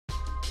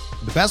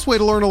The best way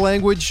to learn a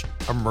language?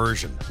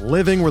 Immersion.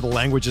 Living where the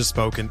language is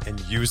spoken and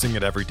using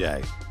it every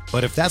day.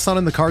 But if that's not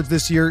in the cards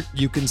this year,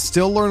 you can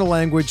still learn a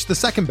language the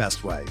second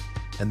best way,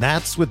 and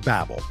that's with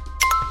Babbel.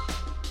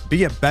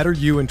 Be a better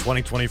you in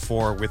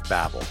 2024 with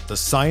Babbel, the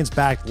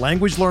science-backed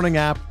language learning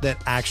app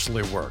that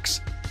actually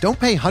works. Don't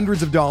pay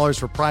hundreds of dollars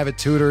for private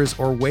tutors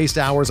or waste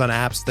hours on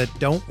apps that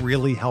don't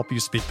really help you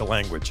speak the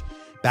language.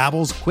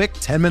 Babbel's quick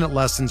 10-minute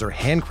lessons are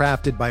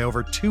handcrafted by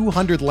over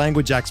 200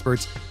 language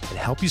experts and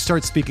help you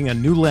start speaking a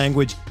new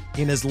language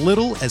in as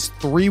little as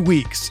 3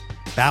 weeks.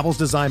 Babbel's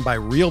designed by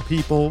real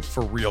people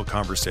for real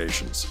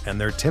conversations,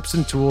 and their tips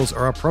and tools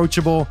are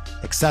approachable,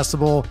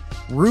 accessible,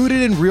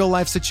 rooted in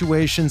real-life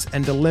situations,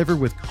 and delivered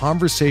with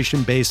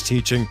conversation-based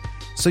teaching,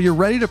 so you're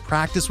ready to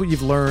practice what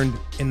you've learned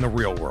in the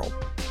real world.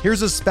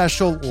 Here's a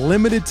special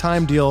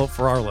limited-time deal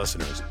for our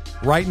listeners.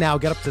 Right now,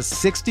 get up to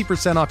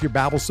 60% off your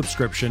Babbel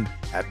subscription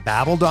at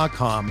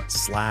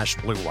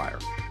babbel.com/Blue Wire.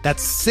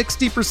 That's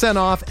 60%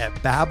 off at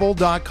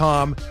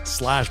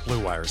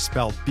babbel.com/Blue Wire,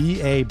 spelled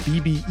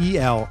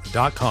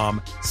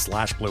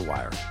BABBEL.com/Blue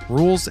Wire.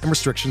 Rules and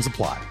restrictions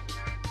apply.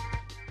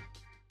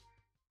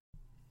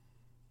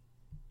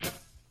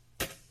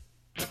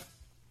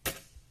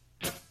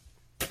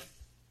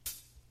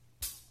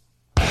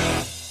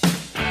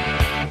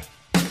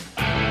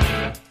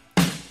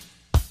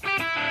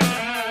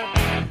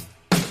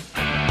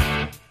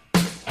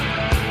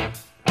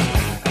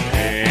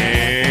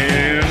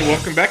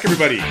 Welcome back,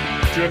 everybody,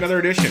 to another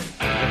edition of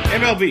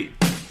MLB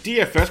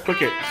DFS Quick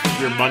Hits,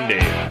 your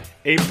Monday,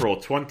 April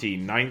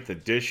 29th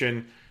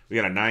edition. We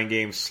got a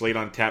 9-game slate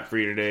on tap for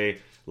you today.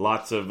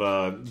 Lots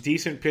of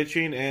decent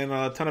pitching and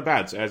a ton of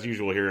bats, as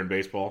usual here in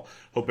baseball.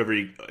 Hope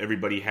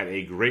everybody had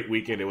a great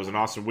weekend. It was an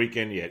awesome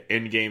weekend. You had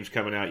end games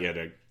coming out. You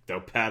had the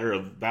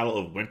Battle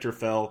of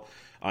Winterfell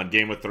on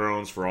Game of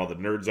Thrones for all the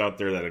nerds out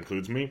there. That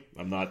includes me.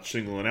 I'm not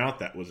singling out.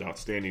 That was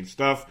outstanding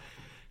stuff.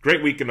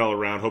 Great weekend all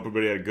around. Hope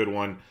everybody had a good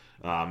one.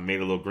 Made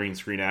a little green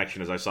screen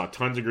action as I saw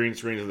tons of green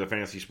screens in the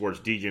Fantasy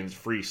Sports DGens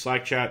free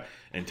Slack chat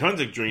and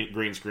tons of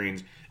green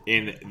screens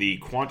in the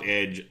Quant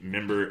Edge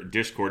member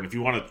Discord. And if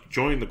you want to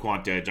join the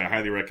Quant Edge, I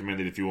highly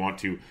recommend it if you want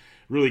to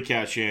really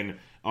cash in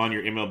on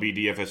your MLB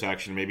DFS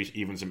action, maybe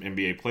even some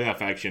NBA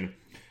playoff action,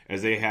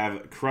 as they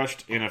have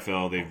crushed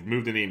NFL. They've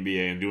moved in the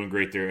NBA and doing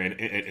great there.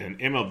 And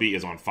MLB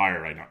is on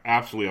fire right now,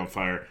 absolutely on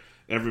fire.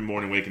 Every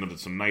morning waking up to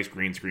some nice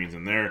green screens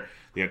in there.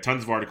 They have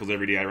tons of articles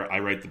every day. I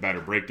write the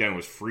batter breakdown. It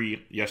was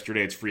free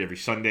yesterday. It's free every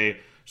Sunday.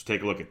 So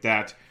take a look at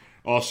that.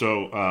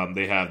 Also,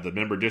 they have the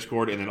member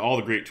Discord and then all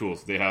the great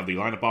tools. They have the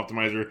lineup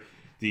optimizer.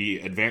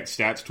 The advanced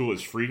stats tool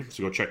is free.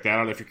 So go check that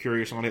out if you're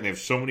curious on it. They have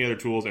so many other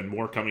tools and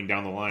more coming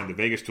down the line. The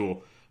Vegas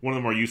tool, one of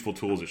the more useful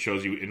tools. It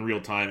shows you in real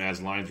time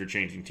as lines are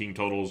changing, team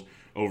totals,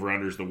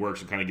 over-unders, the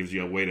works. It kind of gives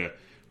you a way to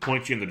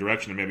point you in the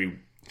direction of maybe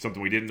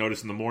something we didn't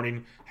notice in the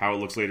morning, how it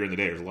looks later in the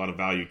day. There's a lot of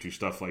value to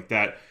stuff like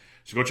that.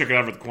 So go check it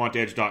out at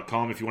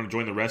thequantedge.com if you want to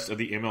join the rest of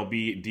the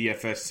MLB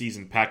DFS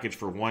season package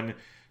for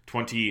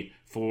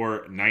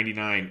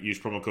 $124.99. Use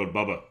promo code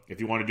BUBBA.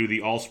 If you want to do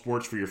the all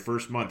sports for your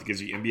first month, it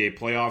gives you NBA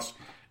playoffs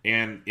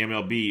and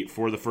MLB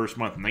for the first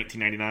month,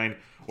 $19.99,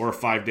 or a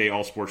 5-day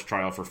all sports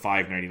trial for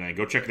 $5.99.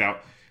 Go check it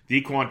out,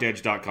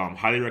 thequantedge.com.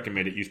 Highly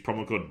recommend it. Use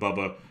promo code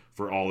BUBBA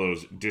for all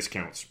those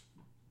discounts.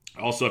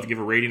 Also, if you give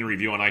a rating and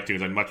review on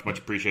iTunes, I'd much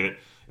appreciate it. It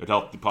would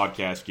help the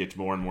podcast get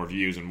more and more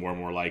views and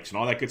more likes and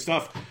all that good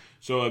stuff.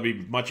 So it'd be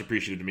much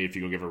appreciated to me if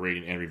you go give a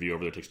rating and review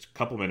over there. It takes a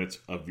couple minutes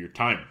of your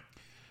time.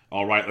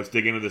 All right, let's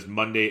dig into this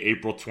Monday,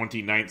 April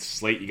 29th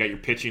slate. You got your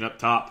pitching up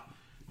top.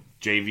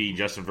 JV,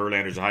 Justin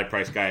Verlander's a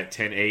high-priced guy at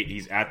 10-8.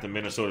 He's at the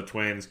Minnesota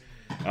Twins.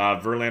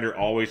 Verlander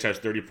always has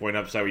 30-point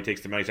upside. He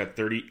takes them out. He's had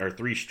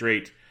 3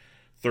 straight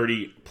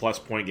 30-plus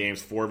point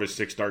games. 4 of his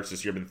 6 starts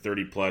this year have been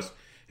 30-plus.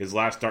 His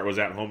last start was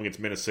at home against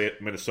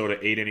Minnesota.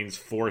 8 innings,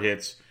 4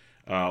 hits,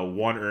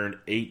 1 earned,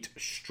 8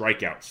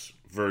 strikeouts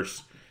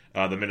versus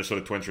the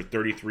Minnesota Twins for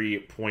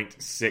 33.6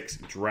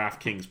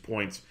 DraftKings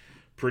points.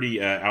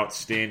 Pretty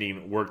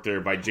outstanding work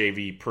there by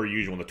JV per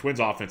usual. And the Twins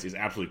offense is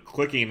absolutely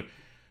clicking.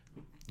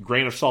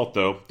 Grain of salt,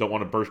 though. Don't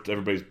want to burst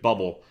everybody's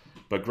bubble.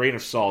 But grain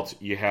of salt,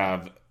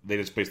 they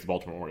just faced the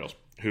Baltimore Orioles,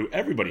 who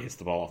everybody hits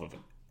the ball off of.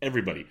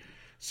 Everybody.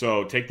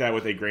 So take that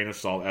with a grain of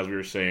salt, as we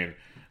were saying.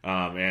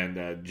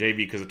 JV,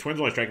 because the Twins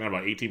are only striking out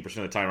about 18%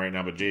 of the time right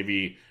now, but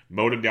JV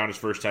mowed him down his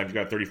first time. He's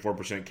got a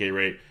 34% K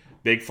rate.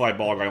 Big fly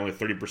ball guy, only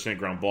 30%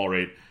 ground ball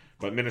rate.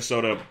 But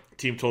Minnesota,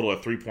 team total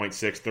at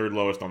 3.6, third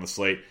lowest on the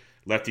slate.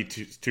 Lefty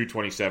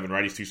 227,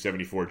 righties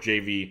 274.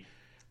 JV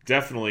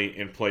definitely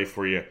in play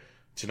for you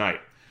tonight.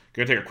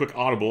 Going to take a quick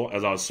audible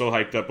as I was so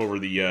hyped up over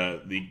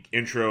the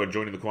intro and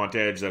joining the Quant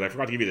Edge that I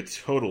forgot to give you the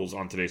totals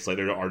on today's slate.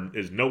 There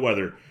is no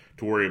weather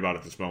to worry about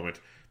at this moment.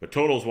 But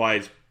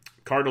totals-wise,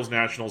 Cardinals,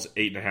 Nationals,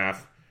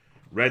 8.5.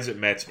 Reds at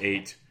Mets,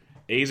 8.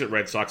 A's at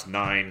Red Sox,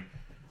 9.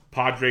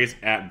 Padres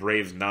at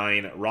Braves,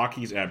 9.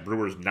 Rockies at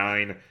Brewers,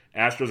 9.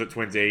 Astros at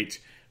Twins, 8.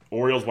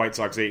 Orioles, White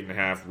Sox,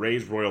 8.5.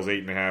 Rays, Royals,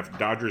 8.5.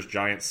 Dodgers,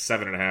 Giants,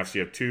 7.5. So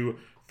you have 2,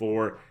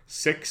 4,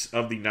 6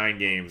 of the 9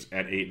 games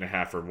at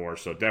 8.5 or more.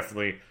 So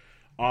definitely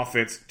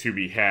offense to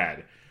be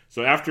had.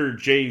 So after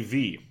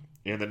JV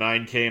in the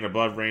 9K and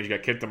above range, you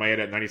got Kenta Maeda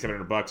at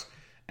 $9,700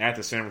 at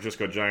the San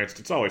Francisco Giants.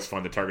 It's always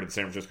fun to target the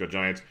San Francisco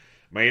Giants.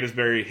 Maeda's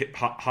very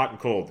hot and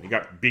cold. He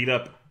got beat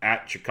up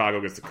at Chicago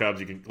against the Cubs.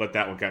 You can let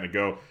that one kind of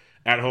go.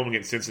 At home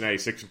against Cincinnati,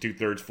 6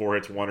 2/3, 4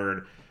 hits, 1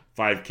 earned,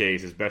 5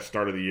 Ks. His best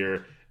start of the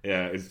year.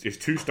 His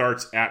 2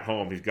 starts at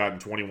home, he's gotten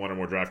 21 or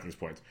more DraftKings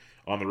points.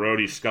 On the road,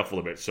 he's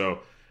scuffled a bit. So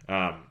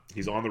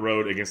he's on the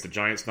road against the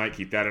Giants tonight.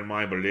 Keep that in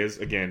mind. But it is,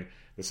 again,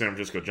 the San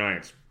Francisco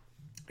Giants.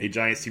 A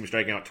Giants team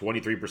striking out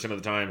 23%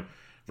 of the time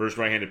versus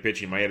right-handed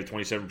pitching. Maeda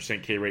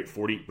 27% K rate,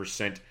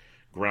 40%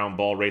 ground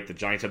ball rate. The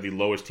Giants have the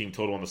lowest team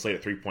total on the slate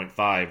at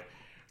 3.5.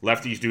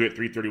 Lefties do hit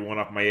 331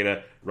 off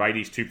Maeda.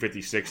 Righties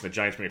 256. And the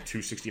Giants bring a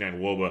 269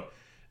 WOBA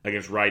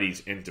against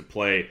righties into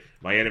play.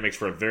 Maeda makes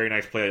for a very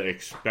nice play. I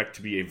expect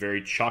to be a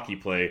very chalky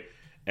play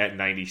at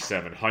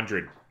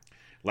 9,700.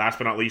 Last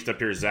but not least up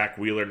here, Zach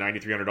Wheeler,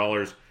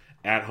 $9,300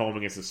 at home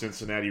against the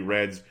Cincinnati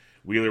Reds.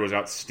 Wheeler was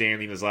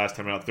outstanding his last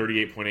time out,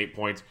 38.8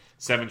 points,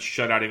 7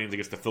 shutout innings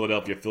against the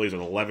Philadelphia Phillies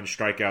with 11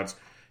 strikeouts.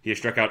 He has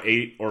struck out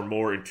 8 or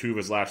more in 2 of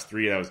his last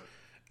 3. That was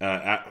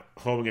at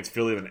home against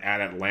Philly and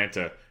at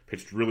Atlanta.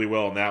 Pitched really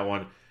well in that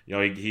one. You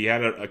know, he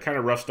had a kind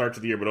of rough start to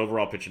the year, but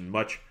overall pitching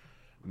much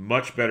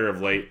better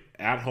of late.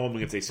 At home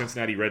against a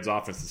Cincinnati Reds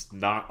offense that's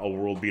not a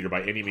world beater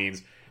by any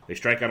means. They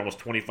strike out almost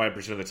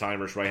 25% of the time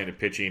versus right-handed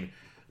pitching.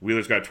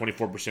 Wheeler's got a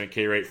 24%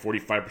 K rate,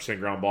 45%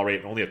 ground ball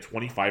rate, and only a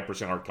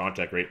 25% hard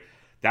contact rate.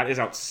 That is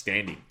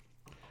outstanding.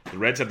 The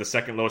Reds have the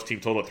second lowest team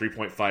total at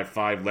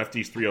 3.55.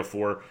 Lefties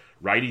 304.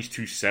 Righties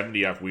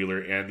 270 off Wheeler.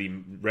 And the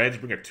Reds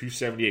bring a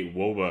 278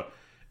 WOBA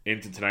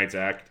into tonight's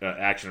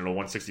action at a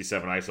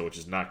 167 ISO, which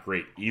is not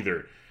great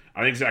either.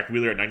 I think Zach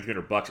Wheeler at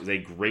 $9,300 is a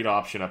great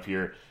option up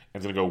here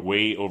and is going to go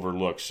way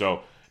overlooked.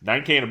 So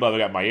 9K and above, I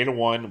got Maeda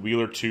 1,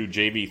 Wheeler 2,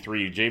 JV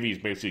 3. JV is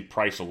basically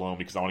price alone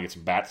because I want to get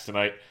some bats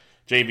tonight.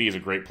 JV is a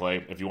great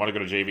play. If you want to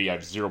go to JV, I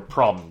have zero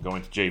problem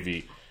going to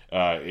JV.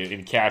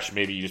 In cash,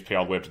 maybe you just pay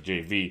all the way up to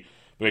JV.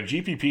 But in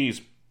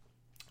GPPs,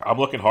 I'm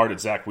looking hard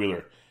at Zach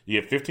Wheeler. You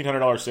get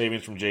 $1,500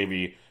 savings from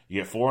JV.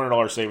 You get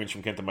 $400 savings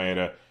from Kenta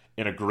Maeda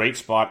in a great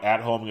spot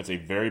at home against a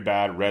very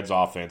bad Reds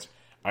offense.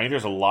 I think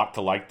there's a lot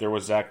to like there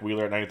with Zach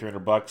Wheeler at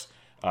 $9,300,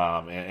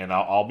 and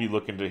I'll be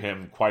looking to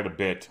him quite a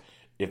bit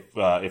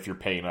if you're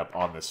paying up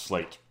on this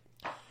slate.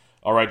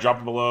 All right,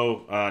 dropping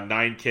below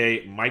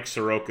 9K, Mike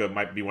Soroka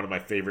might be one of my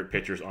favorite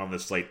pitchers on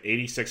this slate.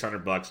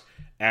 $8,600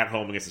 at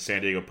home against the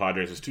San Diego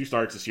Padres. His 2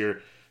 starts this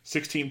year,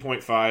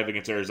 16.5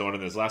 against Arizona.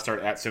 And his last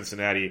start at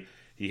Cincinnati,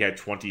 he had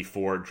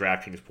 24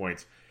 DraftKings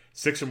points.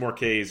 6 or more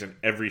Ks in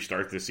every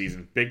start this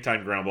season.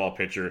 Big-time ground ball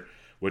pitcher,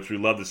 which we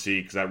love to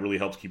see because that really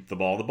helps keep the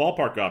ball in the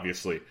ballpark,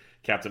 obviously.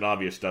 Captain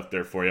Obvious stuff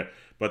there for you.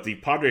 But the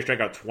Padres strike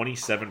out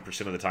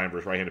 27% of the time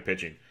versus right-handed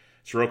pitching.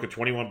 Soroka,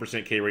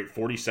 21% K rate,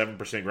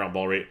 47% ground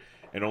ball rate,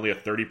 and only a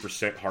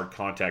 30% hard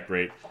contact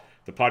rate.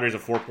 The Padres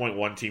have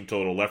 4.1 team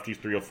total. Lefties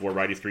 304,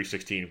 righties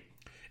 316,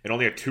 and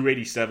only a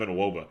 287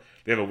 WOBA.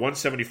 They have a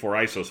 174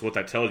 ISO, so what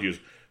that tells you is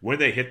when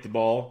they hit the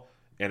ball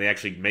and they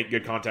actually make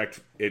good contact,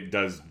 it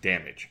does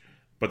damage.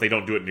 But they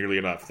don't do it nearly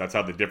enough. That's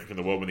how the difference in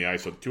the WOBA and the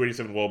ISO.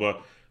 287 WOBA,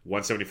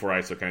 174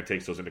 ISO kind of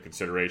takes those into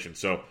consideration.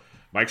 So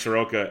Mike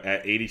Soroka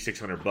at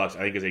 $8,600, I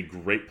think is a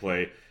great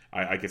play.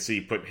 I could see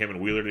putting him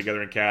and Wheeler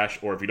together in cash,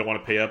 or if you don't want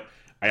to pay up,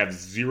 I have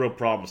zero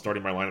problem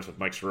starting my lineups with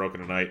Mike Soroka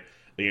tonight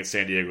against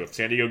San Diego. If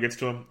San Diego gets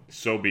to him,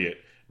 so be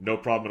it. No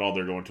problem at all.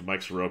 They're going to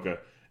Mike Soroka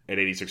at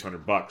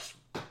 $8,600.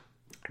 It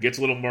gets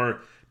a little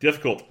more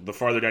difficult the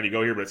farther down you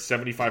go here, but at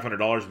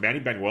 $7,500, Manny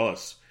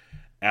Banuelos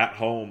at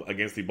home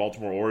against the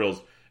Baltimore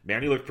Orioles.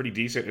 Manny looked pretty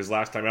decent his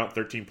last time out,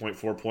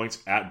 13.4 points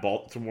at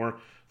Baltimore.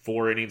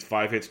 4 innings,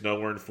 5 hits,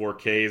 no earned, 4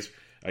 Ks.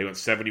 He went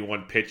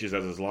 71 pitches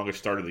as his longest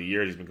start of the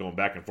year. He's been going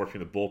back and forth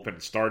between the bullpen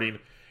and starting.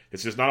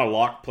 This is not a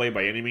lock play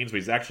by any means, but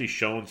he's actually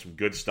shown some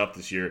good stuff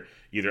this year,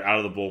 either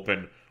out of the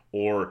bullpen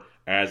or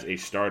as a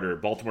starter.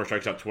 Baltimore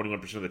strikes out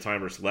 21% of the time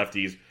versus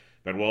lefties.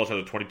 Banuelos has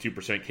a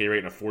 22% K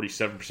rate and a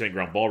 47%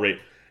 ground ball rate,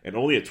 and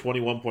only a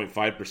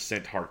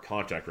 21.5% hard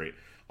contact rate.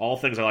 All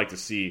things I like to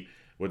see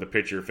with a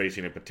pitcher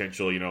facing a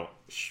potential,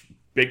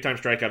 big-time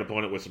strikeout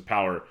opponent with some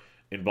power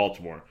in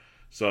Baltimore.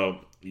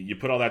 So you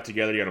put all that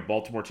together, you got a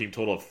Baltimore team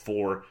total of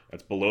 4.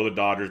 That's below the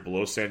Dodgers,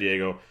 below San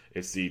Diego.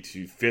 It's the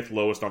 5th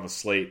lowest on the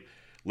slate.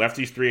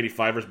 Lefties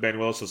 385 versus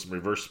Banuelos, so some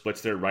reverse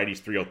splits there. Righties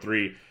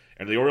 303.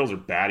 And the Orioles are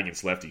bad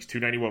against lefties.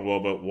 291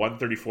 WOBA,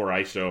 134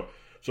 ISO.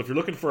 So if you're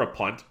looking for a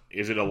punt,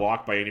 is it a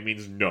lock by any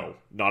means? No,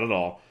 not at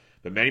all.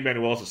 But Manny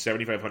Banuelos is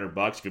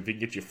 $7,500. If he can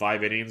get you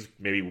 5 innings,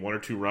 maybe 1 or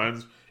 2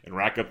 runs, and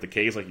rack up the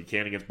Ks like you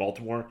can against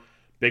Baltimore,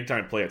 big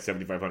time play at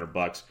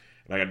 $7,500.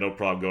 And I got no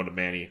problem going to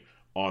Manny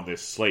on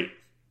this slate.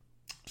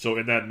 So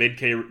in that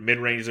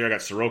mid-range there, I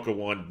got Soroka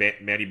 1,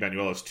 Manny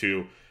Banuelos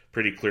 2.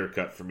 Pretty clear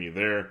cut for me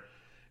there.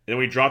 And then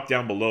we drop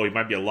down below. He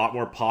might be a lot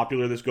more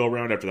popular this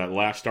go-around after that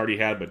last start he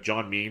had, but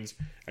John Means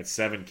at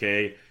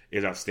 7K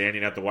is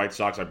outstanding at the White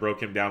Sox. I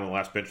broke him down on the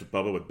last bench with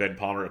Bubba with Ben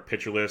Palmer, a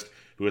pitcher list,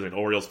 who is an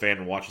Orioles fan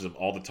and watches him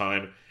all the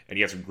time, and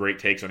he has some great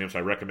takes on him, so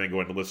I recommend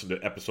going to listen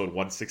to episode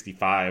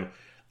 165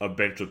 of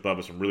Bench with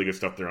Bubba. Some really good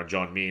stuff there on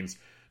John Means.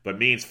 But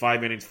Means,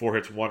 5 innings, 4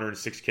 hits, 1 earned,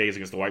 6 Ks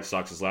against the White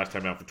Sox his last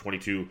time out for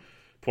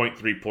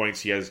 22.3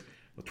 points. He has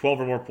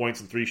 12 or more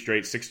points in 3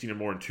 straight, 16 or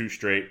more in 2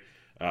 straight,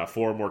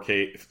 4 or more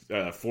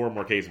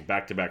Ks in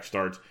back-to-back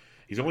starts.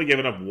 He's only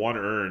given up 1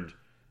 earned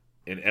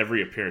in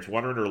every appearance,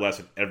 1 earned or less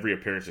in every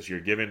appearance this year.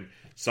 Given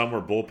some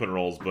were bullpen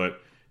roles,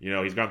 but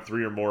he's gone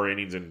 3 or more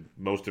innings in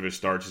most of his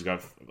starts. He's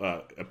got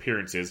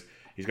appearances.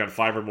 He's got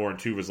 5 or more in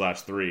 2 of his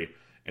last 3,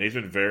 and he's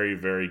been very,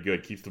 very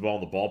good. Keeps the ball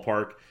in the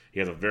ballpark. He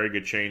has a very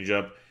good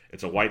changeup.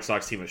 It's a White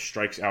Sox team that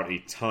strikes out a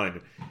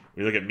ton. When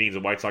you look at Means,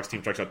 the White Sox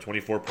team strikes out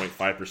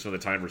 24.5% of the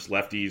time versus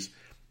lefties.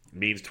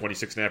 Means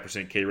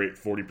 26.5% K rate,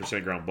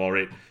 40% ground ball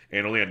rate,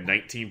 and only a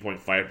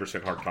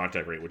 19.5% hard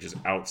contact rate, which is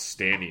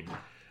outstanding.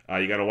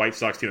 You got a White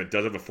Sox team that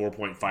does have a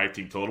 4.5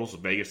 team total, so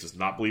Vegas does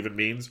not believe in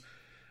Means.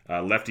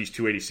 Lefties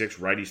 286,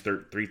 righties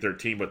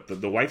 313, but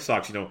the White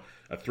Sox,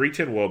 a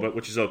 310 WOBA,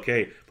 which is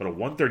okay, but a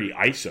 130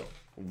 ISO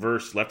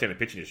versus left-handed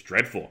pitching is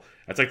dreadful.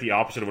 That's like the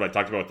opposite of what I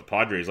talked about with the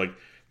Padres. Like,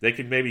 they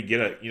can maybe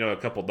get a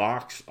couple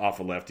knocks off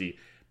a lefty,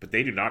 but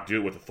they do not do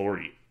it with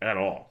authority at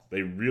all.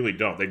 They really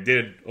don't. They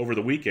did over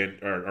the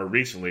weekend, or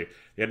recently.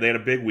 They had a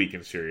big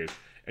weekend series,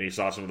 and you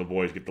saw some of the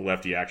boys get the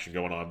lefty action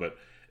going on, but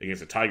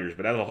against the Tigers.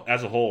 But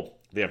as a whole,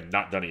 they have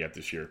not done it yet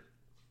this year.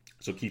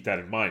 So keep that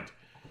in mind.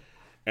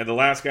 And the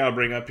last guy I'll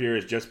bring up here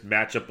is just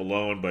matchup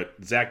alone, but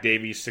Zach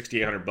Davies,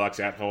 $6,800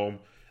 at home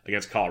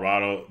against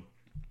Colorado.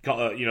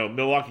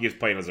 Milwaukee is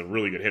playing as a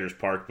really good hitter's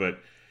park, but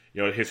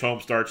his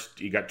home starts,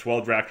 he got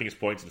 12 DraftKings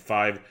points and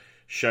 5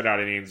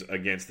 shutout innings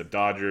against the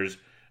Dodgers,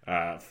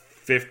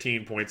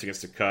 15 points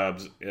against the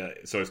Cubs.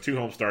 So his 2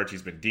 home starts,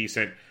 he's been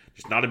decent.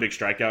 Just not a big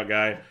strikeout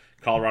guy.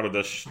 Colorado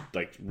does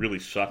really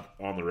suck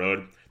on the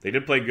road. They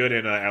did play good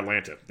in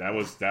Atlanta. That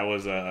was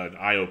an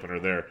eye opener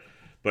there.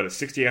 But at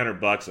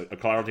 $6,800, a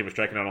Colorado team is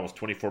striking out almost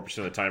 24%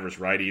 of the time versus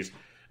righties.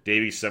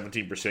 Davies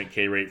 17%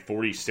 K rate,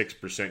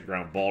 46%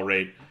 ground ball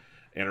rate,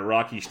 and a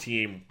Rockies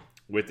team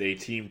with a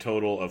team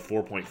total of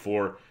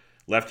 4.4.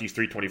 Lefties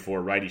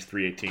 324, righties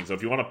 318. So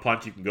if you want to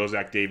punt, you can go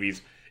Zach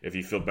Davies if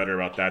you feel better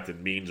about that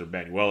than Means or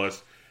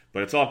Banuelos.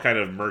 But it's all kind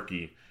of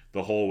murky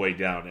the whole way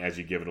down as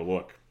you give it a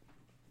look.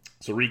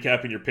 So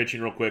recapping your pitching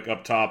real quick,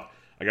 up top,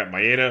 I got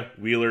Maeda,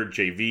 Wheeler,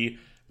 JV.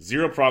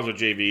 0 problems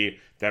with JV.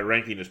 That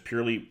ranking is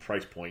purely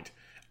price point.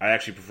 I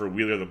actually prefer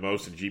Wheeler the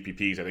most in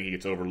GPPs. I think he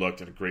gets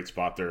overlooked in a great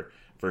spot there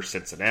for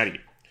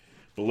Cincinnati.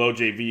 Below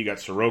JV, you got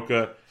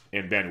Soroka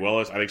and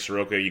Banuelos. I think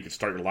Soroka, you can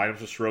start your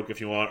lineups with Soroka if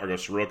you want, or go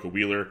Soroka,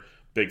 Wheeler.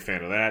 Big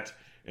fan of that.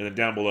 And then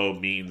down below,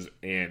 Means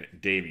and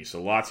Davies.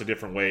 So lots of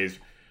different ways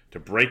to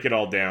break it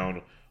all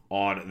down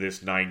on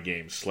this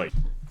 9-game slate.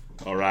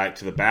 All right,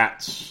 to the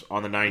bats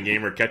on the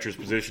 9-gamer catcher's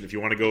position. If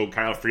you want to go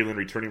Kyle Freeland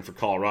returning for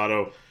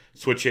Colorado,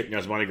 switch hitting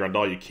Yasmani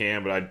Grandal, you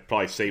can, but I'd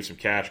probably save some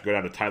cash, go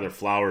down to Tyler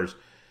Flowers.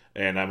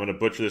 And I'm going to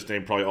butcher this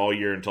name probably all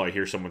year until I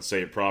hear someone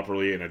say it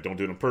properly, and I don't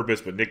do it on purpose,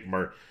 but Nick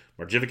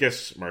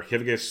Margivicius.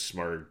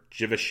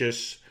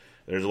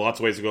 There's lots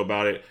of ways to go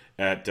about it.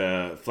 At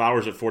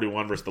Flowers at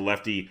 41 versus the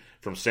lefty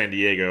from San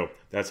Diego.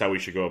 That's how we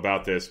should go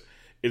about this.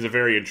 Is a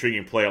very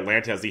intriguing play.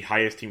 Atlanta has the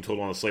highest team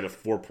total on the slate of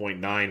 4.9.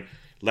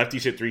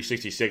 Lefties hit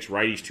 366,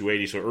 righties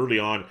 280. So early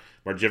on,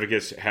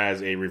 Margivicius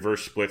has a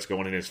reverse splits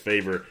going in his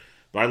favor.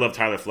 But I love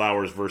Tyler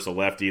Flowers versus a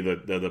lefty.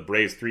 The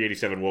Braves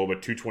 387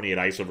 WOBA, 228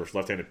 ISO versus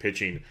left-handed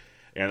pitching,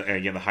 and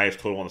again the highest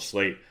total on the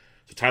slate.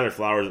 So Tyler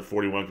Flowers at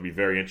 41 could be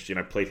very interesting.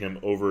 I played him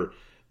over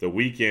the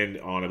weekend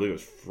on, I believe it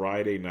was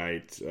Friday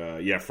night.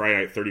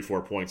 Friday night,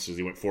 34 points as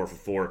he went 4 for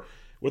 4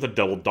 with a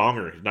double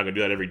donger. He's not going to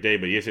do that every day,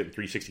 but he is hitting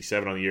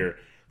 367 on the year.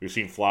 We've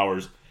seen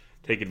Flowers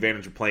take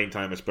advantage of playing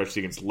time,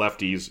 especially against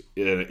lefties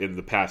in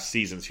the past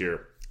seasons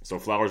here. So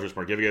Flowers versus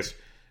Margivicius,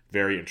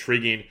 very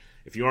intriguing.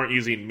 If you aren't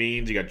using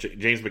Means, you got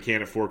James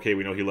McCann at 4K.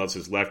 We know he loves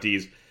his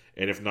lefties.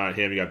 And if not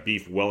him, you got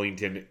Beef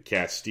Wellington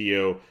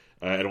Castillo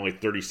at only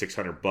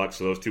 $3,600.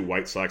 So those 2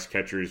 White Sox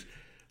catchers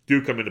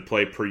do come into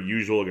play per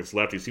usual against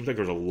lefties. Seems like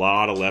there's a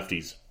lot of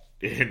lefties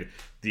in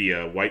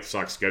the White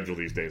Sox schedule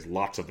these days.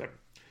 Lots of them.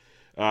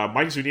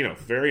 Mike Zunino,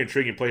 very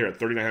intriguing player at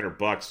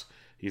 $3,900.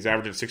 He's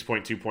averaging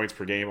 6.2 points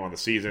per game on the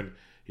season.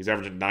 He's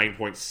averaging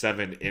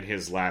 9.7 in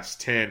his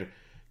last 10.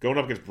 Going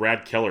up against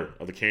Brad Keller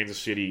of the Kansas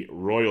City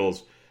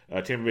Royals.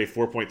 Tampa Bay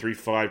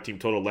 4.35 team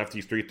total,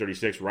 lefties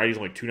 336, righties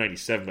only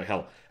 297, but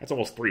hell, that's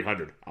almost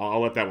 300.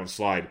 I'll let that one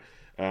slide.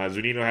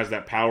 Zunino has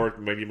that power,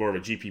 maybe more of a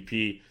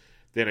GPP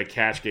than a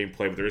cash game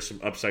play, but there is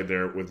some upside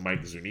there with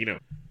Mike Zunino.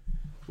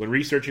 When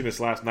researching this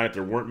last night,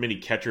 there weren't many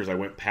catchers I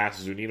went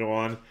past Zunino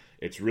on.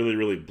 It's really,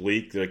 really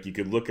bleak. Like, you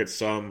could look at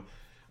some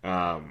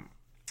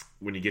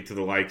when you get to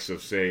the likes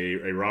of, say,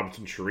 a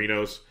Robinson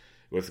Chirinos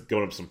with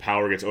going up some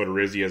power against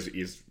Odorizzi as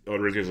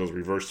Odorizzi has those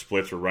reverse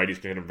splits where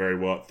righties can hit him very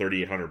well at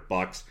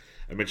 $3,800.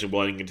 I mentioned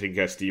Wellington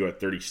Castillo at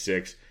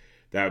 36.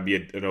 That would be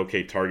an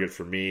okay target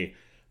for me.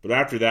 But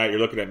after that, you're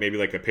looking at maybe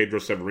like a Pedro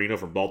Severino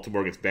from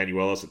Baltimore against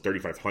Banuelos at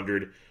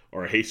 $3,500,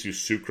 or a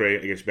Jesus Sucre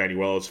against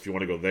Banuelos if you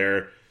want to go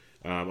there.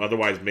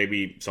 Otherwise,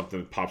 maybe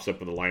something pops up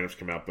when the lineups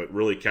come out. But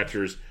really,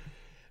 catchers,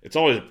 it's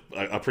always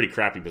a pretty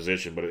crappy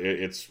position, but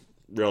it's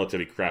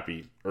relatively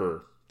crappy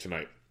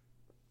tonight.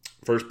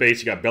 First base,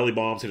 you got Belly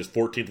Bombs, hit his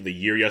 14th of the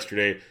year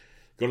yesterday.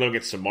 Going up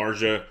against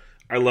Samardzija.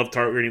 I love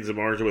targeting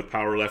Samardzija with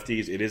power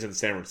lefties. It is in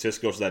San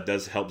Francisco, so that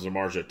does help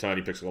Samardzija a ton.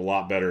 He picks a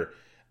lot better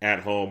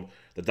at home.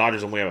 The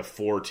Dodgers only have a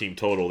 4-team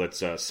total.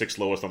 That's sixth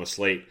lowest on the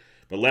slate.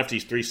 But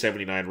lefties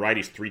 379,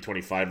 righties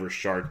 325 versus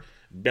Sharp.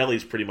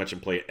 Belly's pretty much in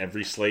play at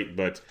every slate,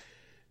 but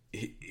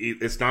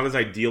it's not as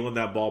ideal in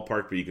that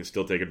ballpark, but you can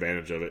still take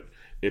advantage of it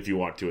if you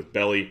want to with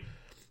Belly.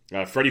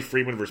 Freddie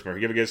Freeman versus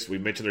Markakis. We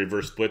mentioned the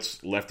reverse splits.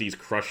 Lefties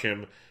crush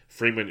him.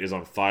 Freeman is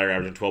on fire,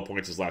 averaging 12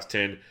 points his last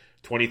 10.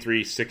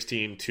 23,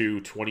 16,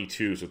 2,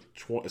 22. So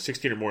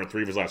 16 or more in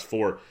 3 of his last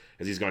 4,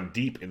 as he's gone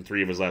deep in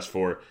 3 of his last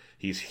 4.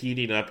 He's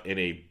heating up in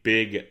a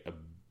big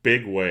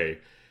way.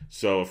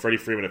 So Freddie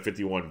Freeman at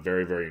 51,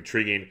 very, very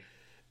intriguing.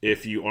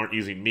 If you aren't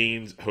using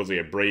means, Jose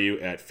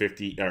Abreu at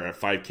 50 or at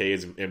 5K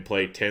is in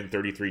play. 10,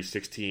 33,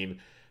 16,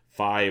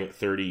 5,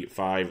 30,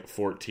 5,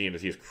 14,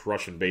 as he's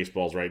crushing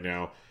baseballs right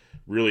now.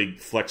 Really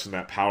flexing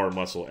that power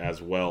muscle as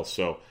well.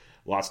 So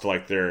lots to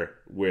like there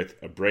with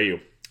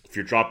Abreu. If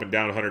you're dropping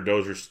down, Hunter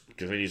Dozier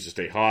continues to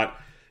stay hot.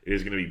 It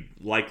is going to be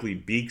likely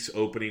Beeks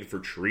opening for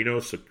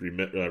Chirinos, so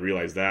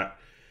realize that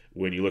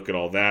when you look at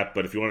all that.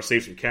 But if you want to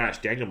save some cash,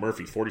 Daniel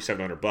Murphy,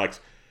 $4,700.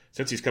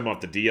 Since he's come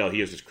off the DL,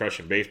 he is just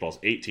crushing baseballs.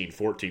 18,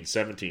 14,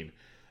 17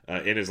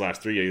 in his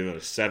last 3. He had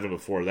a 7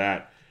 before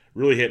that.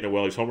 Really hitting it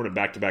well. He's homered in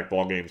back-to-back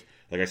ball games.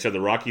 Like I said,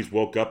 the Rockies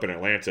woke up in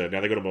Atlanta. Now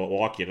they go to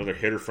Milwaukee, another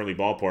hitter-friendly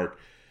ballpark.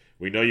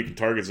 We know you can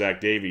target Zach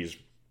Davies.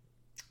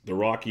 The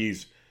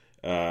Rockies,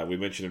 we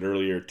mentioned it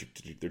earlier,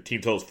 their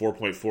team total is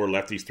 4.4,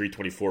 lefties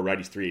 324,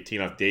 righties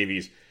 318 off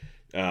Davies.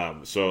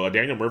 So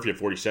Daniel Murphy at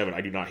 47, I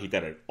do not hate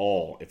that at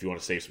all if you want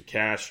to save some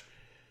cash.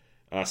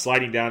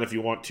 Sliding down, if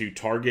you want to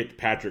target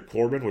Patrick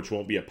Corbin, which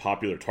won't be a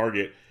popular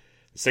target,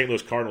 the St.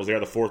 Louis Cardinals, they are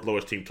the 4th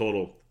lowest team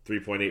total,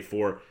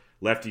 3.84.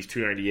 Lefties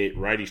 298,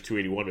 righties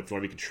 281. If you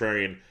want to be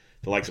contrarian,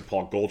 the likes of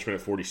Paul Goldschmidt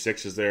at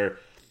 46 is there.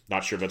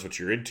 Not sure if that's what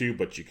you're into,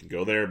 but you can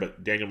go there.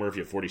 But Daniel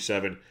Murphy at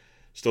 47,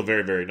 still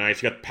very, very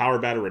nice. You got power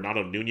batter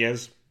Renato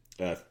Nunez,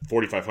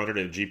 4,500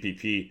 in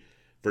GPP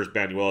versus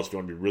Banuelos. If you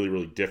want to be really,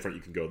 really different,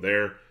 you can go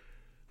there.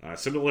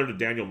 Similar to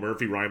Daniel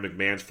Murphy, Ryan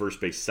McMahon's first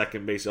base,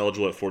 second base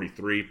eligible at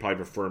 43. Probably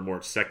prefer more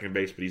at second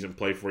base, but he's in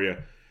play for you.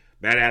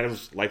 Matt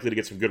Adams likely to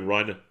get some good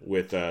run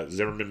with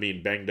Zimmerman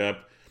being banged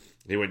up.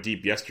 They went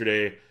deep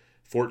yesterday.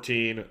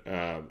 14,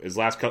 his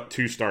last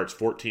 2 starts,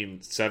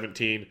 14,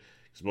 17,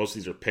 because most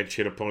of these are pinch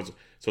hit opponents.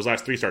 So his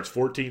last 3 starts,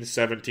 14,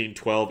 17,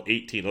 12,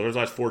 18. Those are his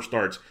last 4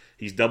 starts.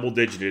 He's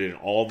double-digited in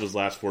all of his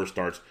last 4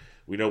 starts.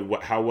 We know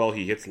how well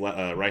he hits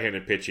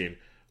right-handed pitching.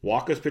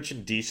 Wacha's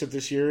pitching decent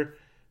this year,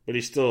 but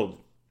he's still...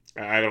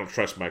 I don't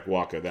trust Mike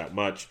Wacha that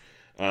much.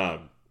 The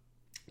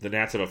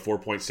Nats have a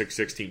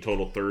 4.66 team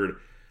total, 3rd.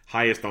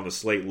 Highest on the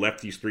slate,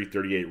 lefties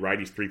 338,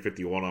 righties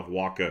 351 off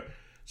Wacha.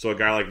 So a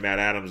guy like Matt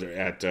Adams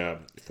at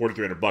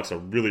 $4,300, a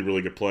really,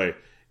 really good play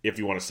if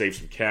you want to save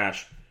some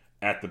cash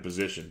at the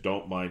position.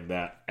 Don't mind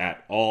that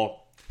at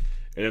all.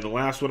 And then the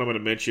last one I'm going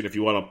to mention, if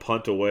you want to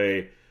punt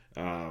away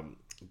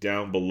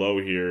down below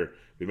here,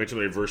 we mentioned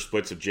the reverse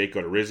splits of Jake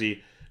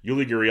Odorizzi.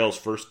 Yuli Gurriel's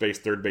first base,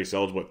 third base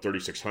eligible at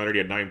 3,600. He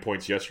had 9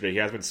 points yesterday. He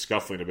has been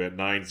scuffling a bit,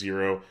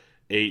 9-0,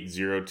 8-0,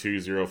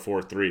 2-0,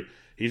 4-3.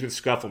 He's been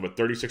scuffling, but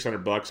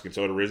 $3,600 against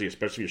Odorizzi,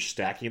 especially if you're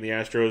stacking the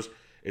Astros.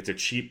 It's a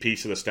cheap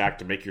piece of the stack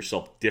to make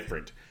yourself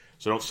different.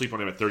 So don't sleep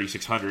on him at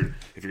 $3,600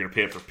 if you're going to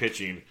pay it for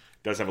pitching.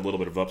 Does have a little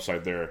bit of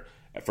upside there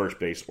at first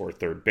base or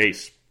third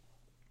base.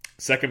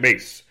 Second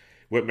base,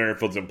 Whit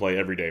Merrifield's in play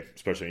every day,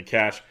 especially in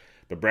cash.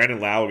 But Brandon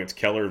Lau against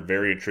Keller,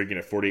 very intriguing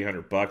at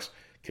 $4,800.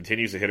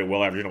 Continues to hit it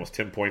well, averaging almost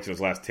 10 points in his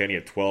last 10. He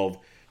had 12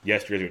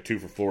 yesterday. He went 2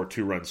 for 4,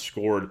 2 runs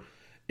scored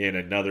in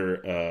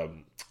another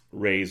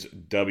Rays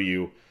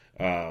W.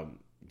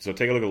 So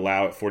take a look at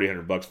Lau at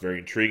 $4,800. Very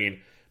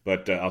intriguing.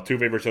 But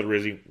Altuve versus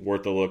Odorizzi,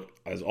 worth a look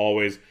as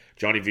always.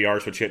 Johnny VR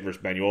switch hitting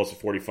versus Banuelos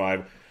at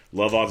 45.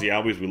 Love Ozzie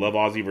Albies. We love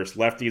Ozzie versus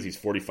lefties. He's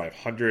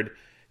 4,500.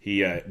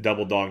 He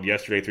double-donged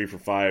yesterday, 3 for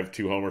 5,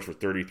 2 homers for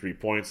 33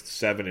 points,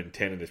 7 and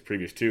 10 in his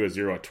previous 2, a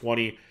 0 at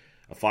 20,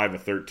 a 5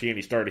 at 13.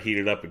 He started to heat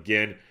it up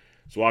again.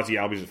 So Ozzie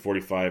Albies at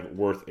 45,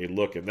 worth a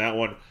look in that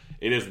one.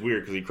 It is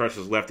weird because he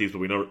crushes lefties, but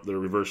we know the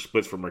reverse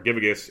splits from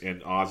Markakis,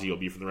 and Ozzie will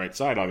be from the right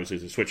side, obviously,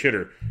 as a switch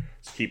hitter.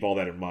 So keep all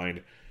that in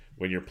mind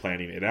when you're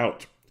planning it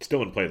out.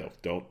 Still in play,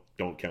 though.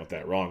 Don't count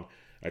that wrong.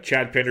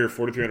 Chad Pinder,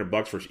 $4,300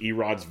 versus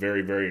Erod's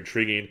very, very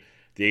intriguing.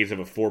 The A's have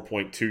a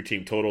 4.2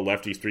 team total.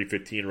 Lefties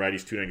 315,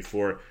 righties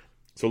 294.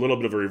 So a little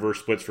bit of a reverse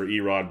splits for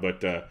Erod,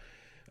 but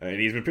and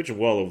he's been pitching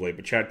well of late.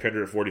 But Chad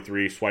Pinder at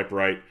 43, swipe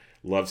right,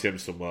 loves him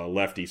some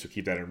lefty, so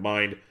keep that in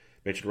mind.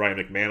 Mentioned Ryan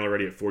McMahon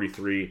already at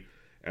 43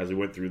 as we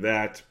went through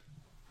that.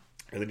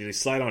 And then you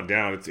slide on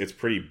down, it's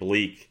pretty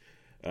bleak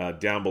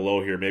down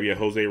below here. Maybe a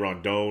Jose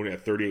Rondon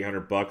at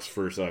 $3,800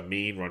 for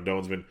Mean.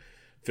 Rondon's been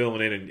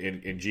filling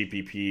in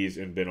GPPs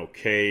and been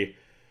okay.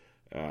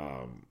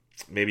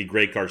 Maybe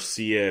Greg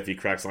Garcia if he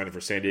cracks line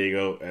for San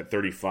Diego at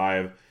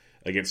 35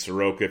 against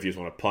Soroka. If you just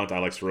want to punt, I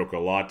like Soroka a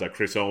lot.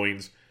 Chris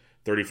Owings,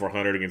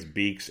 3,400 against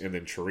Beeks, and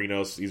then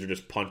Chirinos. These are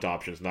just punt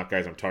options, not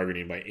guys I'm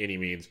targeting by any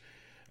means.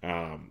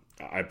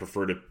 I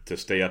prefer to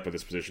stay up at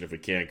this position if we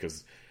can,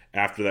 because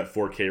after that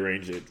 4K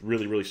range, it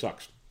really, really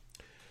sucks.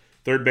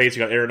 Third base,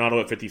 you got Arenado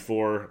at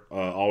 54,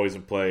 always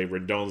in play.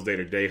 Rendon's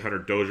day-to-day. Hunter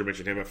Dozier,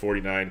 mentioned him at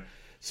 49.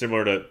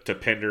 Similar to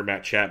Pender,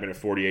 Matt Chapman at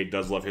 48.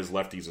 Does love his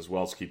lefties as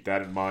well, so keep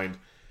that in mind.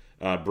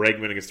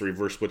 Bregman against the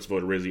reverse splits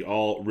vote Rizzi.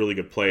 All really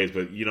good plays,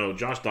 but,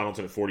 Josh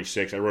Donaldson at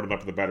 46. I wrote him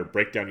up in the batter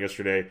breakdown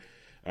yesterday.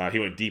 He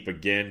went deep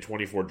again,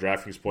 24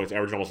 DraftKings points,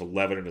 averaged almost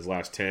 11 in his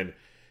last 10.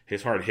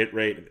 His hard hit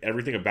rate and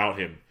everything about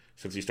him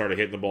since he started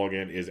hitting the ball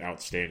again is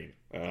outstanding.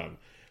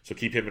 So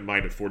keep him in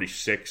mind at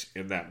 46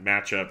 in that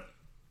matchup.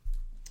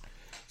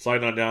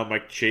 Sliding on down,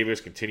 Mike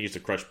Chavis continues to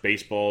crush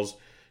baseballs.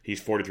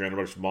 He's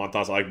 $4,300 for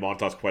Montas. I like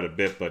Montas quite a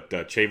bit, but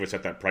Chavis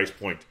at that price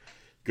point,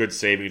 good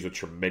savings with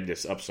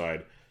tremendous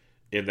upside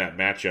in that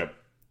matchup.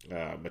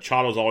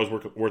 Machado's always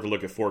worth a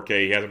look at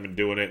 4K. He hasn't been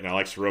doing it, and I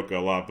like Soroka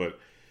a lot, but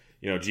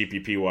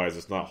GPP-wise,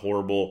 it's not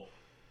horrible.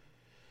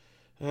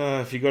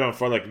 If you go down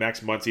far, like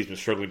Max Muncy's been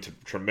struggling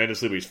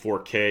tremendously, but he's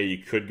 4K. You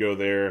could go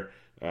there.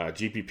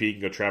 GPP, you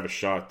can go Travis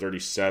Shaw at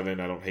 37.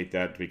 I don't hate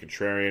that to be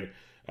contrarian.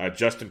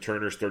 Justin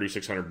Turner's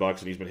 $3,600,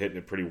 and he's been hitting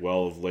it pretty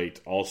well of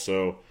late.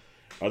 Also,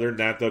 other than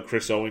that, though,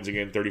 Chris Owings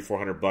again,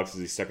 $3,400 as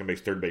he's second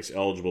base, third base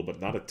eligible, but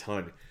not a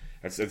ton.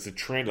 That's a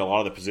trend in a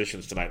lot of the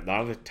positions tonight.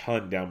 Not a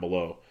ton down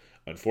below,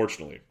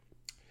 unfortunately.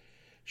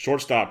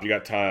 Shortstop, you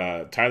got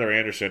Tyler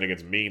Anderson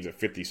against Means at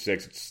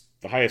 56. It's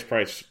the highest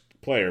price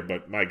player,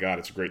 but my God,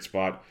 it's a great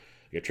spot.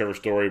 You got Trevor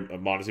Story,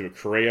 Montezuma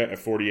Correa at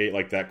 48,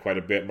 like that quite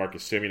a bit.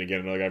 Marcus Semien, again,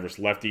 another guy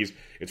versus lefties.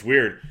 It's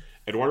weird.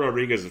 Eduardo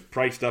Rodriguez is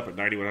priced up at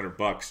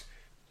 $9,100,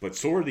 but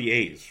so are the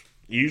A's.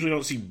 You usually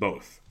don't see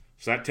both.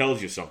 So that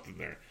tells you something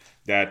there.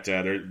 That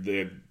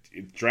the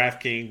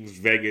DraftKings,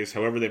 Vegas,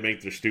 however they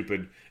make their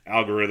stupid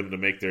algorithm to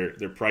make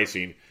their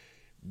pricing,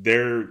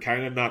 they're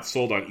kind of not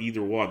sold on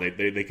either one.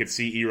 They could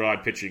see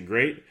Erod pitching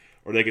great,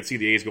 or they could see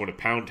the A's going to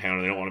Pound Town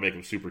and they don't want to make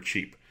them super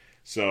cheap.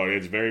 So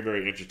it's very,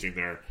 very interesting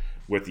there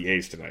with the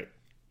A's tonight.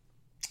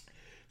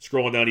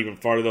 Scrolling down even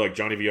farther, though, like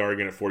Johnny VR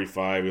again at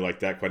 45. We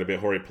like that quite a bit.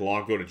 Jorge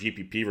Polanco to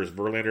GPP versus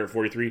Verlander at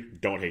 43.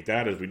 Don't hate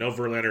that. As we know,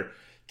 Verlander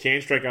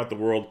can strike out the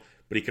world,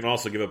 but he can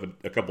also give up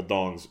a couple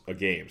dongs a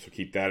game. So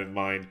keep that in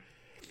mind.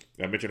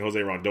 I mentioned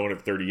Jose Rondon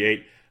at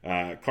 38.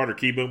 Carter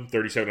Kieboom,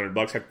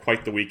 $3,700. Had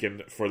quite the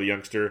weekend for the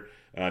youngster.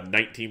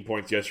 19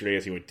 points yesterday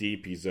as he went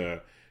deep. He's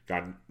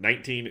got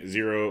 19,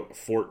 0,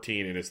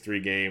 14 in his 3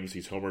 games.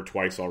 He's homered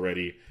twice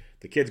already.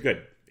 The kid's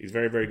good. He's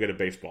very, very good at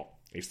baseball.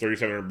 He's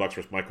 $3,700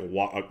 versus Michael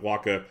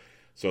Wacha.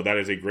 So that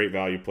is a great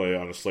value play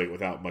on a slate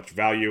without much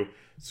value.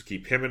 So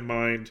keep him in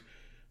mind.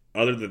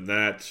 Other than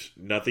that,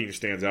 nothing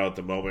stands out at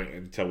the moment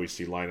until we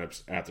see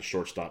lineups at the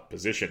shortstop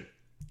position.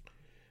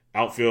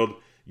 Outfield,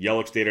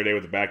 Yelich day to day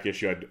with the back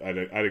issue.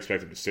 I'd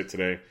expect him to sit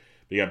today.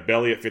 But you got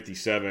Belly at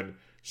 57.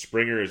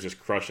 Springer is just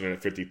crushing it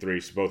at 53.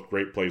 So both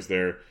great plays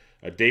there.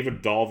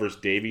 David Dahl versus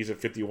Davies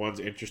at 51 is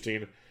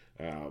interesting.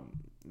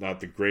 Not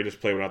the greatest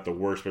play, but not the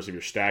worst, especially if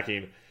you're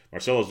stacking.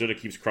 Marcell Ozuna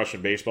keeps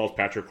crushing baseballs.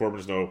 Patrick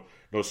Corbin's no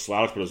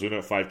slouch, but Ozuna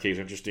at 5K is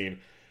interesting.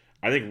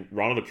 I think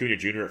Ronald Acuna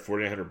Jr. at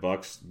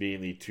 $4,900,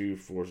 being the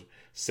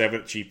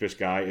 7th cheapest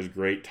guy, is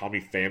great. Tommy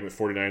Pham at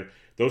 49.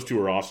 Those two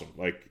are awesome.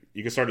 Like,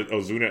 you can start at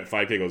Ozuna at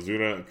 5K.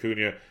 Ozuna,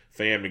 Acuna,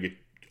 Pham, and get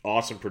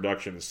awesome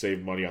production and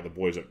save money on the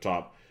boys up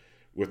top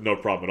with no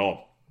problem at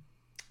all.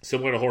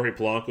 Similar to Jorge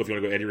Polanco, if you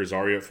want to go Eddie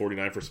Rosario at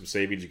 49 for some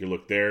savings, you can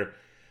look there.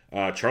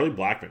 Charlie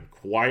Blackmon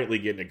quietly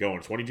getting it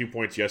going. 22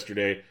 points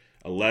yesterday.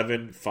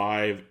 11,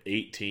 5,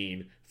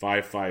 18,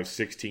 5, 5,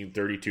 16,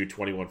 32,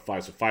 21,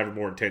 5. So 5 or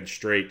more in 10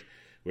 straight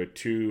with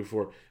 2,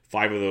 4,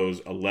 5 of those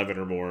 11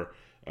 or more,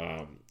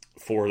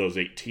 4 of those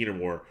 18 or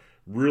more.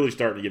 Really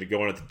starting to get it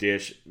going at the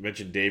dish.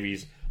 Mentioned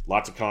Davies,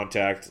 lots of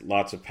contact,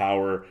 lots of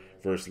power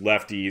versus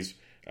lefties.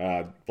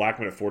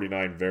 Blackmon at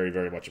 49, very,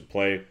 very much in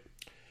play.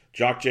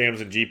 Jock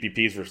Jams and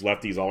GPPs versus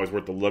lefties, always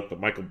worth the look,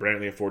 but Michael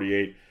Brantley at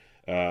 48,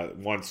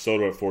 Juan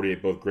Soto at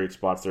 48, both great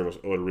spots there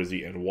with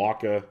Odorizzi and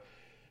Wacha.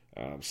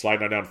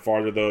 Sliding on down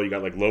farther, though, you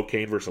got like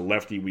Locane versus a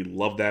lefty. We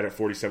love that at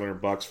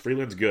 $4,700.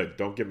 Freeland's good.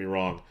 Don't get me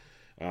wrong.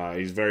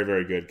 He's very,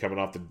 very good coming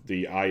off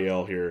the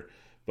IL here.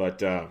 But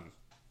the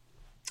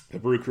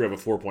Brew Crew have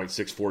a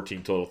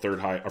 4.614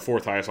 total,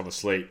 fourth highest on the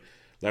slate.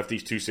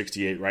 Lefties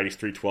 268, righties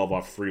 312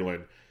 off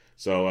Freeland.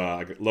 So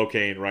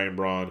Locane, Ryan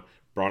Braun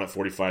at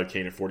 45,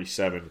 Kane at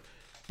 47,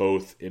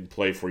 both in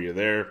play for you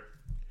there.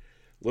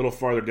 A little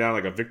farther down,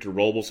 like a Victor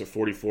Robles at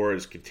 44,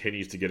 just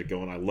continues to get it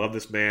going. I love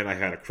this man. I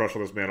had a crush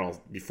on this man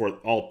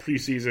all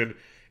preseason.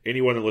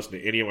 Anyone that listened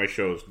to any of my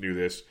shows knew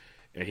this,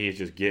 and he is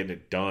just getting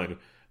it done.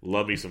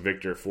 Love me some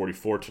Victor at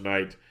 44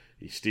 tonight.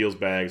 He steals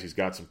bags. He's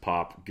got some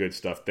pop. Good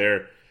stuff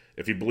there.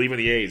 If you believe in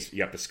the A's, you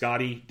got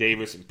Piscotty,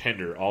 Davis, and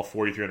Pender, all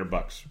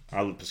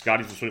 $4,300.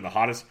 Piscotty's between the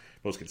hottest,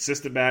 most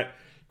consistent bat.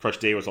 Crush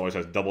Davis always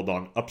has double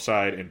dong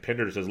upside, and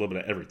Pender just has a little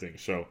bit of everything.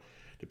 So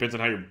depends on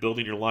how you're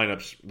building your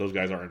lineups. Those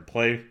guys are in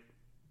play.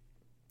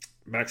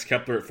 Max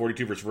Kepler at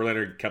 42 versus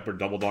Verlander. Kepler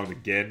double dongs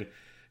again.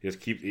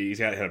 He's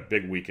had a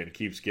big weekend.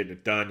 Keeps getting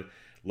it done.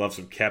 Love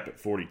some Kep at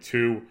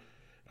 42.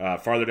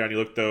 Farther down you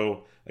look,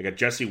 though, I got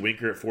Jesse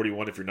Winker at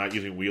 41 if you're not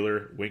using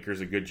Wheeler.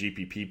 Winker's a good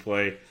GPP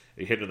play.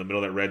 He hit in the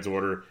middle of that Reds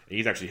order, and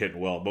he's actually hitting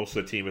well. Most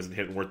of the team isn't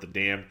hitting worth the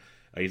damn.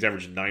 He's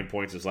averaging 9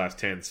 points his last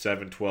 10,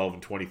 7, 12,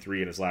 and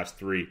 23 in his last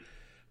 3.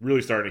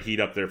 Really starting to heat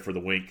up there for the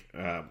Wink.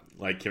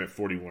 Like him at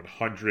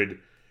 4,100.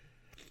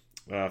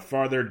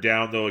 Farther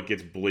down, though, it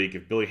gets bleak.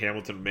 If Billy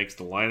Hamilton makes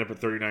the lineup at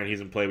 39,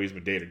 he's in play, but he's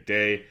been day to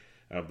day.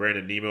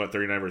 Brandon Nimmo at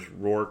 39 versus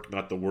Rourke,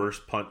 not the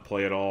worst punt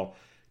play at all.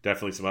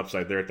 Definitely some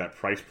upside there at that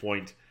price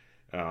point.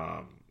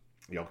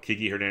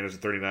 Kiki Hernandez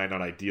at 39,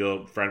 not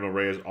ideal. Franmil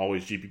Reyes,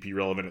 always GPP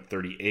relevant at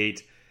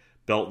 38.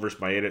 Belt versus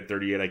Maeda at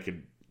 38,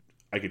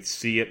 I could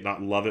see it,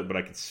 not love it, but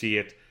I could see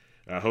it.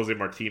 Jose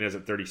Martinez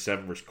at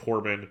 37 versus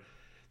Corbin.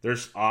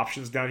 There's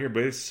options down here,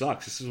 but it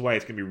sucks. This is why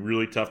it's going to be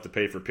really tough to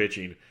pay for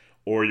pitching,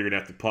 or you're going to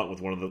have to punt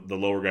with one of the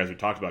lower guys we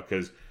talked about,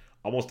 because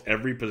almost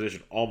every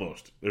position,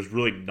 there's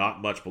really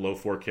not much below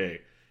 4K.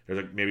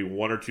 There's like maybe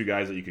one or two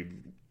guys that you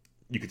could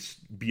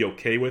be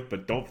okay with,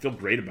 but don't feel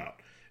great about.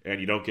 And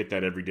you don't get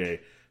that every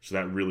day, so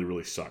that really,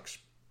 really sucks.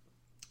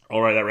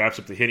 All right, that wraps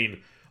up the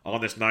hitting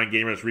on this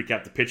 9-gamer. Let's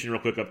recap the pitching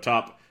real quick up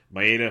top.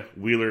 Maeda,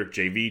 Wheeler,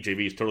 JV.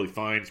 JV is totally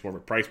fine. It's more of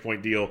a price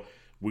point deal.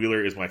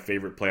 Wheeler is my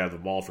favorite play out of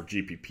them all for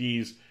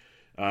GPPs.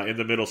 In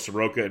the middle,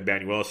 Soroka and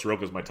Banuelos.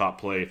 Soroka is my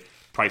top play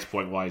price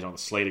point-wise on the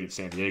slate against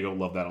San Diego.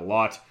 Love that a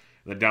lot.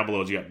 And then down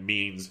below, you got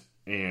Means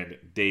and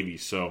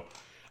Davies. So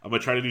I'm going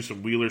to try to do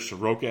some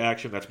Wheeler-Soroka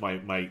action. That's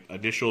my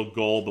initial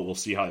goal, but we'll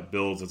see how it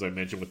builds. As I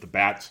mentioned, with the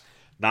bats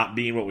not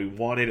being what we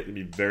wanted, it would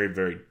be very,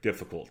 very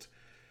difficult.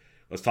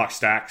 Let's talk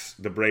stacks.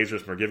 The Braves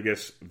versus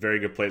Margivas. Very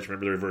good plays.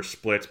 Remember the reverse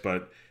splits,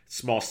 but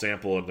small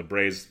sample. And the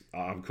Braves,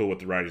 I'm cool with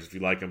the righties if you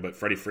like them. But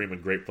Freddie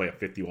Freeman, great play at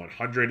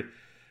 5,100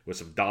 with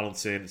some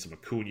Donaldson, some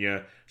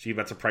Acuna. See,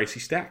 that's a pricey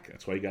stack.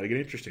 That's why you got to get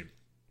interesting.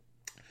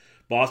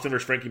 Boston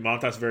versus Frankie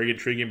Montas, very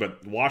intriguing.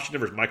 But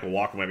Washington versus Michael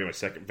Walker might be my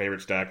second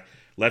favorite stack.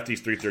 Lefties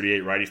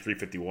 338, righties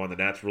 351. The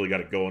Nats really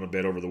got it going a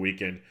bit over the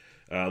weekend,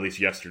 at least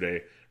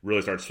yesterday.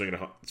 Really started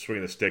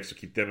swinging the sticks, so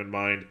keep them in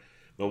mind.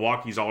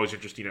 Milwaukee's always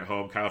interesting at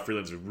home. Kyle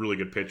Freeland's a really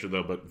good pitcher,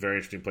 though, but very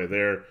interesting play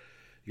there.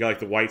 You got like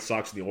the White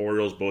Sox and the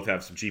Orioles, both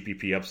have some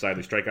GPP upside.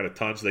 They strike out a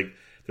ton, so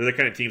they're the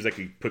kind of teams that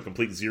can put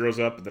complete zeros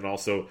up, and then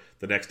also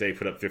the next day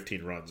put up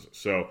 15 runs.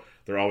 So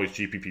they're always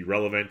GPP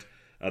relevant.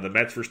 The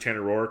Mets versus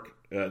Tanner Roark,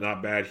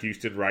 not bad.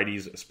 Houston,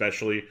 righties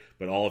especially,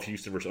 but all of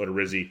Houston versus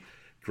Odorizzi,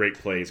 great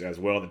plays as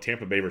well. And the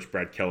Tampa Bay versus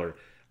Brad Keller,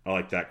 I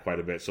like that quite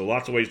a bit. So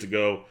lots of ways to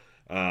go.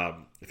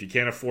 If you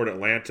can't afford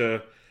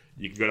Atlanta,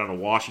 you can go down to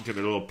Washington.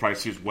 They're a little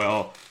pricey as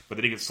well. But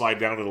then you can slide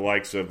down to the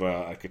likes of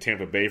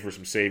Tampa Bay for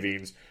some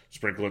savings,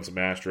 sprinkle in some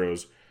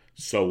Astros,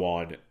 so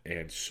on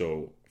and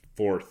so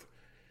forth.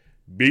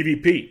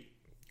 BVP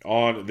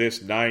on this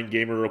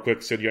 9-gamer real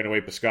quick. Said you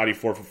anyway. Piscotty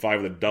 4 for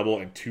 5 with a double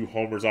and 2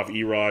 homers off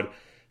Erod.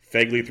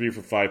 Fegley 3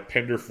 for 5.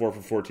 Pender 4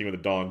 for 14 with a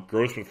dong.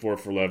 Grossman 4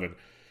 for 11.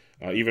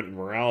 Even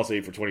Morales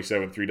 8 for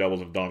 27, 3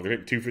 doubles and dong. They're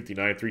hitting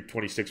 259,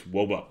 326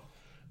 WOBA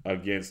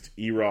against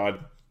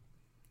Erod.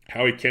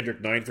 Howie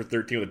Kendrick 9 for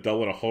 13 with a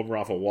double and a homer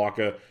off of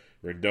Waka.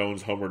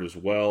 Rendon's homered as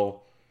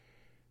well.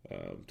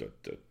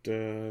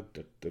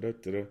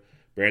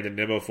 Brandon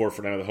Nimmo 4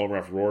 for 9 with a homer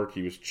off Rourke.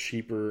 He was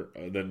cheaper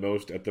than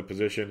most at the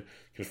position.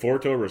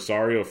 Conforto,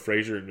 Rosario,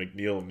 Frazier, and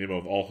McNeil and Nimmo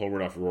have all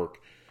homered off Rourke.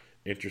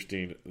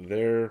 Interesting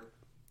there.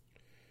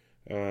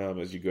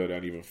 As you go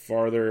down even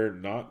farther,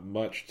 not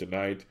much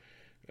tonight.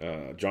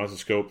 Johnson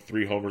Scope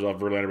 3 homers off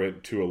Verlander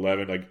at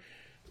 211. Like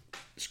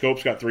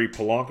Scope's got 3.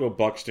 Polanco,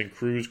 Buxton,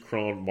 Cruz,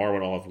 Cron,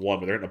 Marwin all have 1,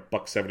 but they're in a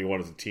 $171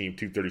 as a team,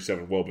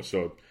 237 WOBA.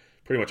 So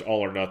pretty much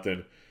all or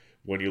nothing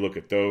when you look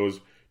at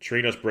those.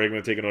 Chirinos,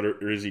 Bregman taking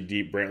Odorizzi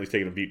deep. Brantley's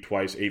taking him deep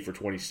twice, 8 for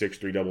 26,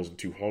 3 doubles and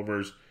 2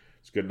 homers.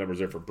 It's good numbers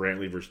there for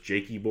Brantley versus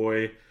Jakey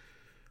Boy.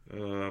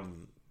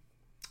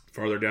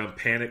 Farther down,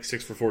 Panic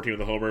 6 for 14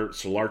 with a homer.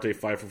 Solarte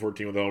 5 for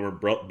 14 with a homer.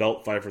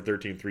 Belt 5 for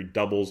 13, 3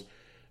 doubles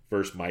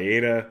versus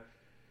Maeda.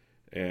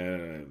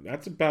 And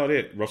that's about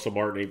it. Russell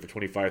Martin 8 for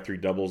 25, 3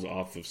 doubles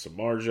off of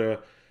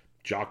Samardzija.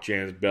 Jock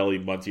Jans, Belly,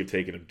 Muncy have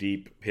taken him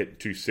deep, hitting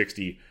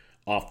 260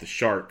 off the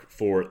Shark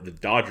for the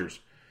Dodgers.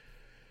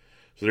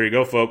 So there you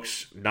go,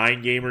 folks.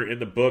 9-gamer in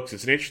the books.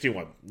 It's an interesting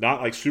one.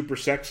 Not like super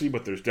sexy,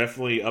 but there's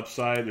definitely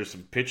upside. There's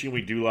some pitching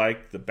we do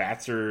like. The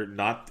bats are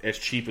not as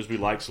cheap as we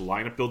like, so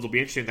lineup builds will be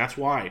interesting. That's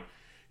why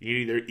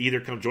you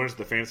either come join us at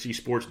the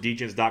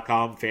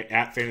FantasySportsDegens.com,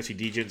 at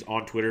FantasyDegens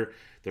on Twitter.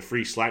 The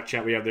free Slack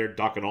chat we have there,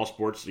 Doc and All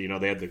Sports. You know,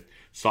 they had the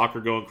soccer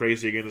going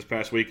crazy again this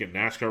past week, and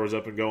NASCAR was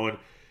up and going,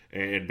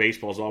 and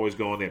baseball's always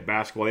going. They have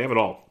basketball. They have it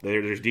all.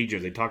 There's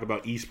Degens. They talk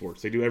about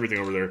esports. They do everything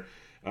over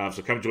there.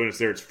 So come join us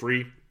there. It's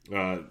free.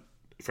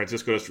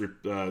 Francisco just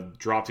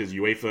dropped his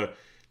UEFA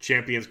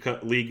Champions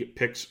League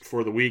picks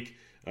for the week.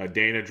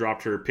 Dana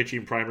dropped her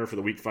pitching primer for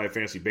the Week 5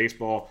 Fantasy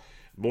Baseball.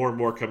 More and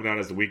more coming out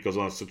as the week goes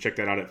on, so check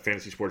that out at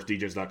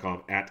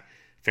FantasySportsDegens.com, at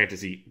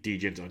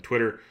FantasyDegens on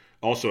Twitter.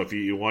 Also, if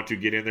you want to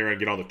get in there and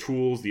get all the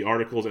tools, the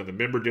articles, and the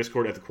member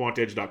Discord at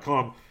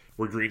thequantedge.com,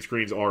 where green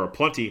screens are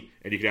aplenty,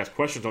 and you can ask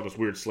questions on this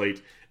weird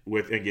slate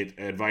and get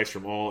advice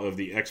from all of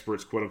the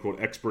experts, quote-unquote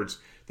experts,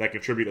 that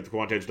contribute at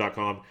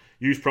thequantedge.com.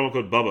 Use promo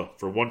code BUBBA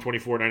for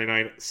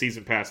 $124.99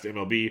 season pass to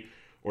MLB,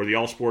 or the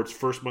All Sports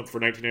first month for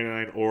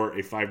 $19.99, or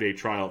a 5-day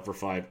trial for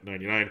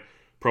 $5.99.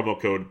 Promo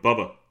code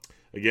BUBBA.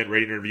 Again,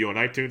 rating and review on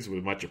iTunes. We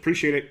would much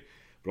appreciate it.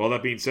 But all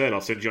that being said,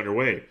 I'll send you on your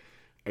way,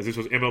 as this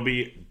was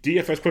MLB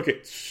DFS Quick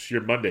Hits,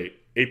 your Monday,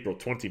 April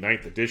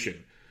 29th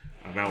edition.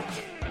 I'm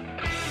out.